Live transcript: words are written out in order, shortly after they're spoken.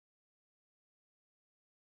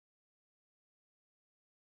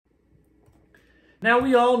Now,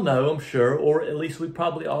 we all know, I'm sure, or at least we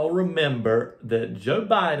probably all remember, that Joe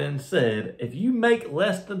Biden said, if you make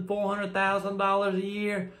less than $400,000 a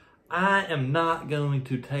year, I am not going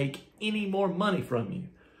to take any more money from you.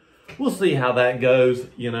 We'll see how that goes.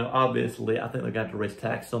 You know, obviously, I think they've got to raise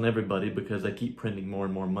taxes on everybody because they keep printing more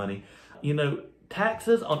and more money. You know,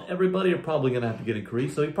 taxes on everybody are probably going to have to get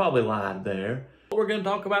increased, so he probably lied there. What we're going to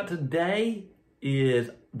talk about today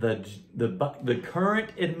is the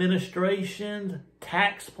current administration's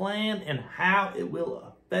tax plan and how it will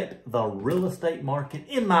affect the real estate market.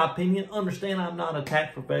 In my opinion, understand I'm not a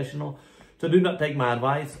tax professional, so do not take my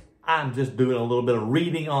advice. I'm just doing a little bit of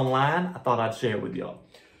reading online. I thought I'd share it with y'all.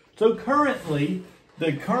 So currently,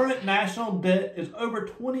 the current national debt is over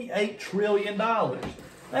 $28 trillion.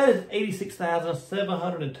 That is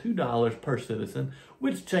 $86,702 per citizen,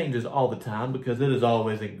 which changes all the time because it is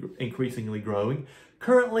always increasingly growing.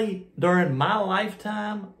 Currently, during my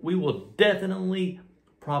lifetime, we will definitely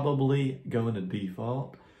probably go into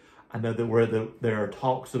default. I know that there are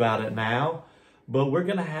talks about it now, but we're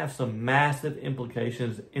going to have some massive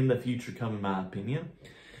implications in the future come, in my opinion.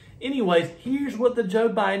 Anyways, here's what the Joe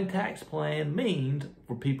Biden tax plan means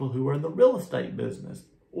for people who are in the real estate business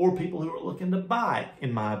or people who are looking to buy,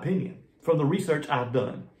 in my opinion, from the research I've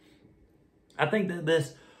done. I think that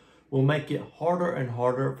this will make it harder and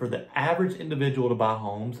harder for the average individual to buy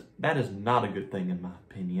homes. That is not a good thing, in my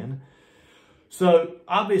opinion. So,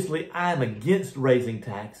 obviously, I'm against raising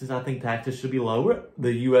taxes. I think taxes should be lower.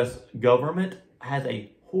 The U.S. government has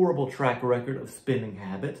a horrible track record of spending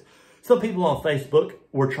habits. Some people on Facebook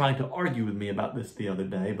were trying to argue with me about this the other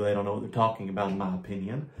day, but they don't know what they're talking about, in my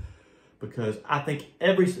opinion. Because I think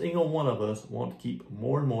every single one of us want to keep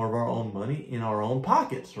more and more of our own money in our own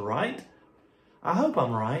pockets, right? I hope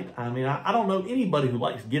I'm right. I mean, I don't know anybody who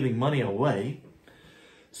likes giving money away.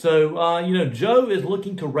 So, you know, Joe is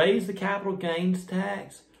looking to raise the capital gains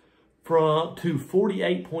tax to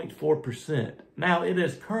 48.4%. Now, it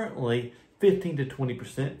is currently 15 to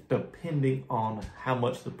 20%, depending on how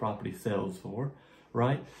much the property sells for,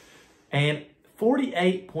 right? And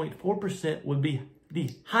 48.4% would be the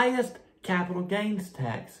highest capital gains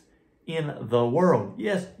tax in the world.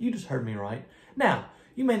 Yes, you just heard me right. Now,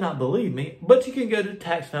 you may not believe me, but you can go to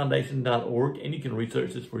taxfoundation.org and you can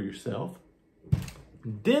research this for yourself.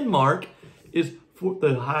 Denmark is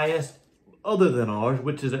the highest other than ours,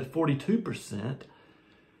 which is at 42%.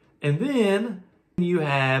 And then you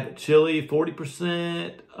have Chile,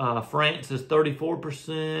 40%. France is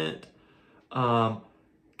 34%.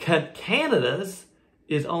 Canada's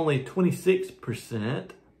is only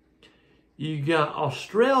 26%. You got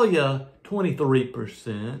Australia,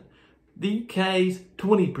 23%. The UK's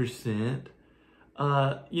 20%.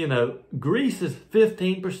 You know, Greece is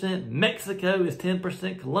 15%. Mexico is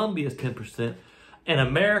 10%. Colombia is 10%. And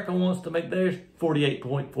America wants to make theirs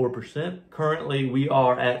 48.4%. Currently, we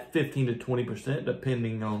are at 15 to 20%,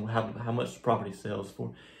 depending on how much the property sells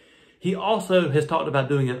for. He also has talked about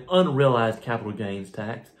doing an unrealized capital gains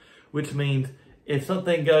tax, which means if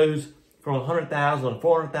something goes from $100,000 to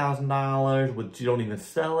 $400,000, which you don't even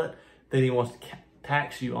sell it, then he wants to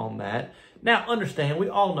tax you on that. Now, understand, we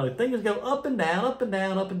all know things go up and down, up and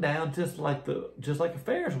down, up and down, just like a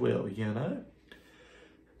Ferris wheel, you know.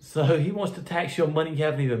 So he wants to tax your money you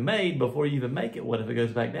haven't even made before you even make it. What if it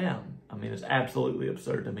goes back down? I mean, it's absolutely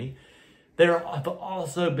absurd to me. There have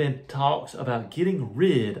also been talks about getting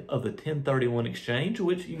rid of the 1031 exchange,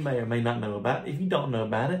 which you may or may not know about. If you don't know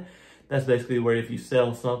about it, that's basically where if you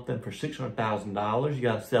sell something for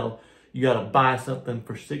 $600,000, you got to buy something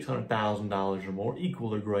for $600,000 or more,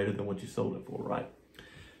 equal or greater than what you sold it for, right?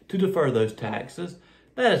 To defer those taxes.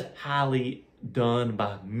 That is highly done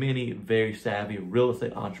by many very savvy real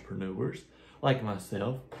estate entrepreneurs like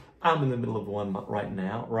myself. I'm in the middle of one right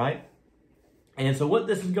now, right? And so what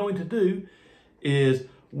this is going to do is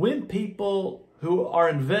when people who are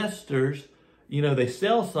investors, you know, they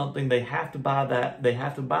sell something, they have to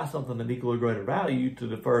buy something at equal or greater value to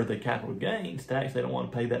defer the capital gains tax. They don't want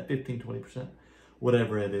to pay that 15, 20%,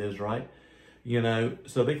 whatever it is, right? You know,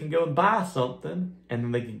 so they can go and buy something and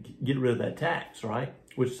then they can get rid of that tax, right?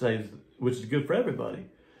 Which is good for everybody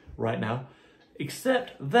right now.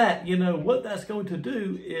 Except that, you know, what that's going to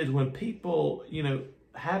do is when people, you know,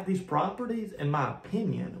 have these properties, in my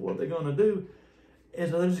opinion, what they're going to do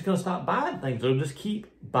is they're just going to stop buying things. They'll just keep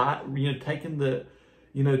taking the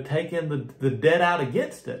debt out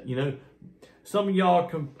against it. You know, some of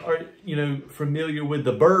y'all are, you know, familiar with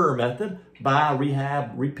the BRRRR method: buy,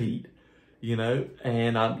 rehab, repeat. You know,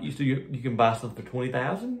 and you can buy something for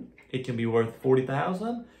 $20,000. It can be worth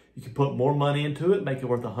 $40,000. You can put more money into it, make it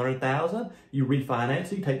worth $100,000. You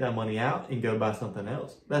refinance it, you take that money out and go buy something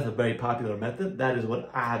else. That's a very popular method. That is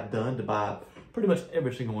what I've done to buy pretty much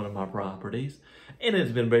every single one of my properties. And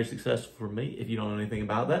it's been very successful for me. If you don't know anything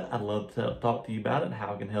about that, I'd love to talk to you about it and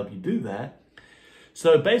how I can help you do that.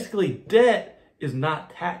 So basically, debt is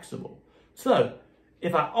not taxable. So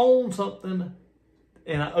if I own something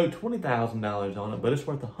and I owe $20,000 on it, but it's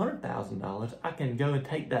worth $100,000, I can go and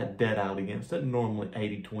take that debt out against it. Normally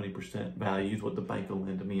 80-20% value is what the bank will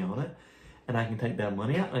lend to me on it. And I can take that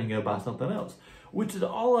money out and go buy something else, which is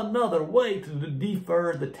all another way to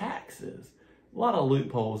defer the taxes. A lot of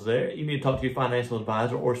loopholes there. You need to talk to your financial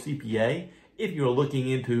advisor or CPA if you're looking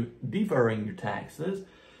into deferring your taxes.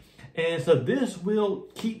 And so this will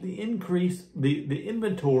keep the inventory,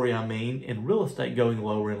 in real estate going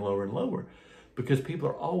lower and lower and lower, because people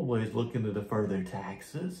are always looking to defer their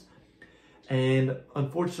taxes. And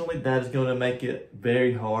unfortunately, that is going to make it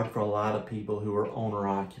very hard for a lot of people who are owner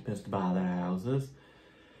occupants to buy their houses.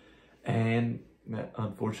 And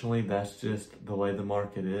unfortunately, that's just the way the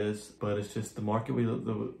market is, but it's just the market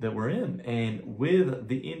that we're in. And with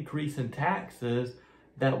the increase in taxes,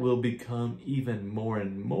 that will become even more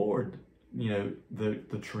and more,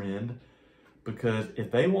 the trend. Because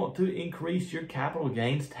if they want to increase your capital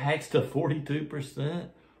gains tax to 42%,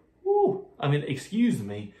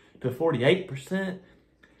 to 48%,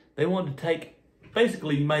 they want to take,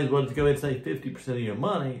 basically you might as well just go ahead and say 50% of your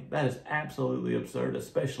money. That is absolutely absurd,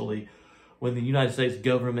 especially when the United States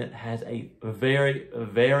government has a very,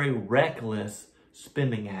 very reckless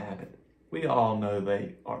spending habit. We all know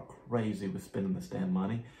they are crazy with spending this damn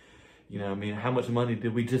money. How much money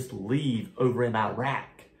did we just leave over in Iraq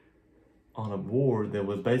on a war that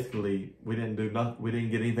was basically, we didn't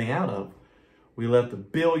get anything out of. We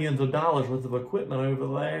left billions of dollars worth of equipment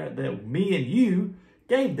over there that me and you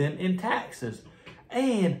gave them in taxes.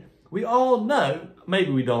 And we all know,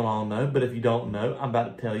 maybe we don't all know, but if you don't know, I'm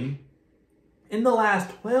about to tell you, in the last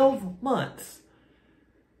 12 months,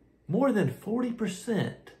 more than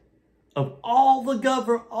 40% of all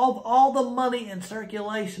the money in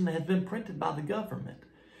circulation has been printed by the government.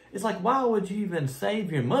 It's like, why would you even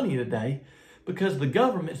save your money today? Because the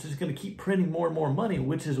government's just going to keep printing more and more money,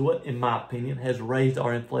 which is what, in my opinion, has raised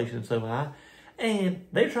our inflation so high. And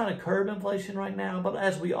they're trying to curb inflation right now, but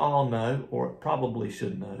as we all know, or probably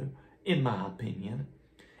should know, in my opinion,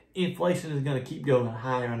 inflation is going to keep going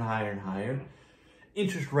higher and higher and higher.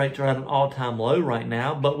 Interest rates are at an all-time low right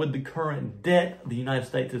now, but with the current debt the United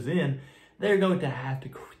States is in, they're going to have to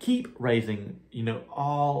keep raising,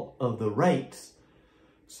 all of the rates.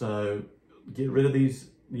 So get rid of these,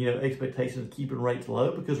 expectations of keeping rates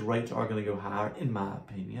low, because rates are going to go higher, in my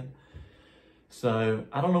opinion. So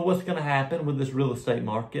I don't know what's going to happen with this real estate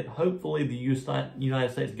market. Hopefully the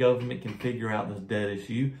United States government can figure out this debt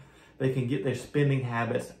issue. They can get their spending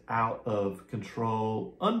habits out of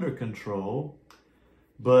control, under control.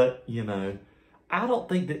 But, I don't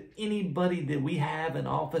think that anybody that we have in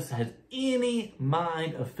office has any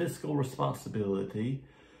mind of fiscal responsibility,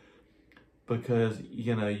 because,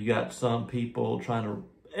 you got some people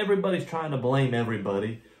everybody's trying to blame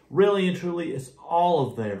everybody. Really and truly, it's all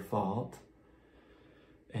of their fault.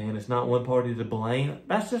 And it's not one party to blame.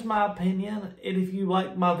 That's just my opinion. And if you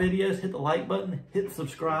like my videos, hit the like button, hit the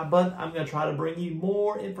subscribe button. I'm going to try to bring you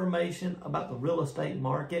more information about the real estate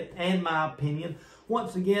market and my opinion.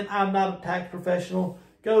 Once again, I'm not a tax professional.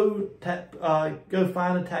 Go find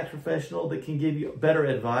a tax professional that can give you better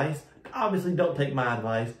advice. Obviously, don't take my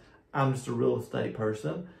advice. I'm just a real estate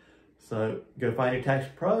person. So go find your tax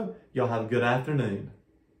pro. Y'all have a good afternoon.